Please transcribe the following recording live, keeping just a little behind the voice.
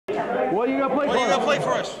What are you gonna play for us? What are you gonna play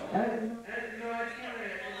for us?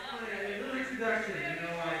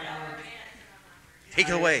 Take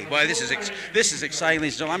it away. Boy, this is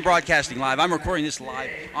exciting. So I'm broadcasting live. I'm recording this live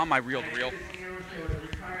on my reel-to-reel.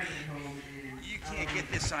 You can't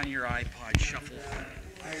get this on your iPod Shuffle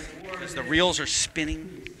because the reels are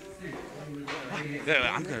spinning.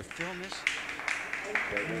 I'm going to film this.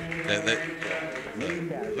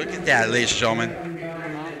 Look at that, ladies and gentlemen.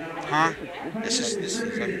 Huh? This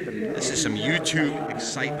is some YouTube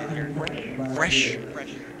excitement here. Fresh.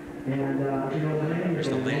 There's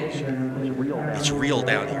the ladies. It's real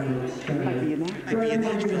down here. Might be in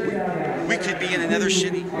Nashville. We could be in another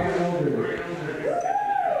city. Who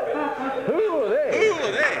are they?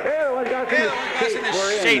 Everyone got in the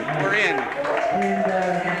shape we're in.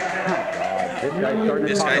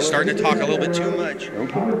 This guy's starting to talk a little bit too much.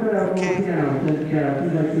 Okay.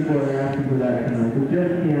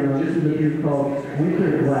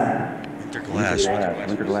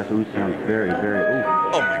 Winter glass. Ooh, sounds very, very. Ooh.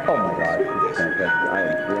 Oh my God. Oh my God. This is fantastic. I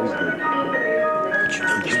am really good.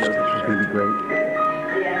 Did you know this was going to be great?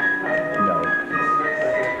 No.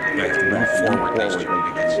 You have to move forward, these two.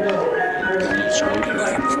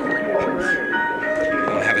 You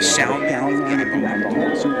don't have a sound now. This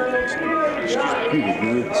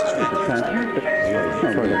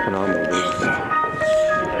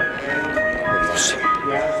is phenomenal.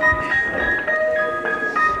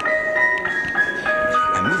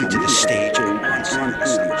 I'm moving to the stage and I'm on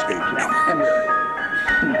stage now.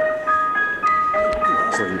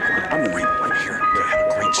 I'm right here. I have a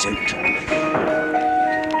great sound.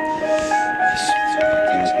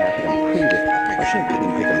 I should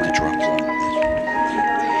pick up my drums.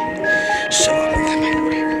 So I'll move that mic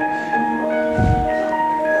over here.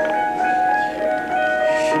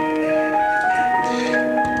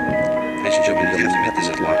 Ladies and gentlemen, you have to admit this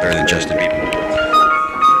is a lot better than Justin Bieber.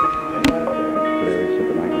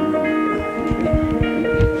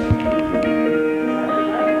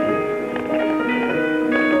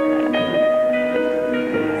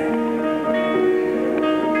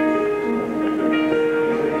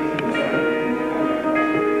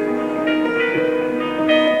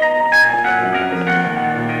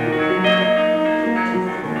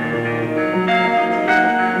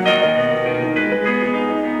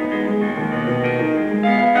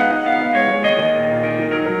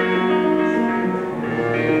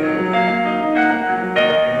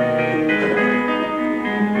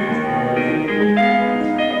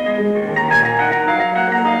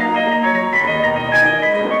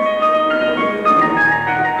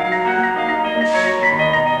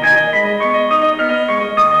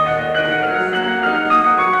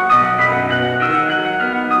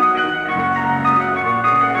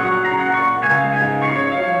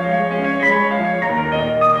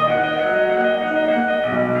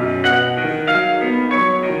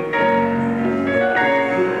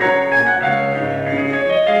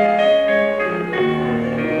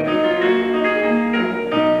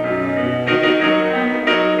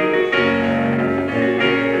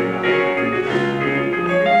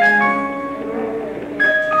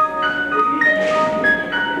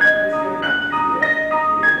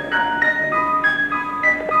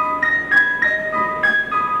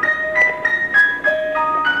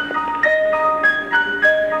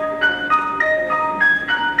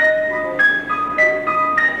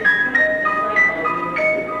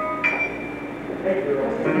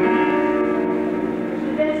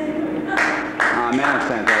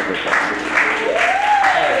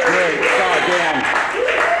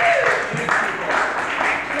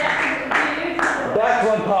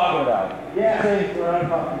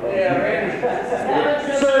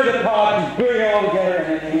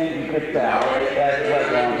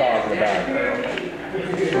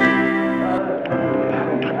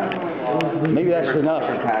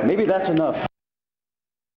 Maybe that's enough.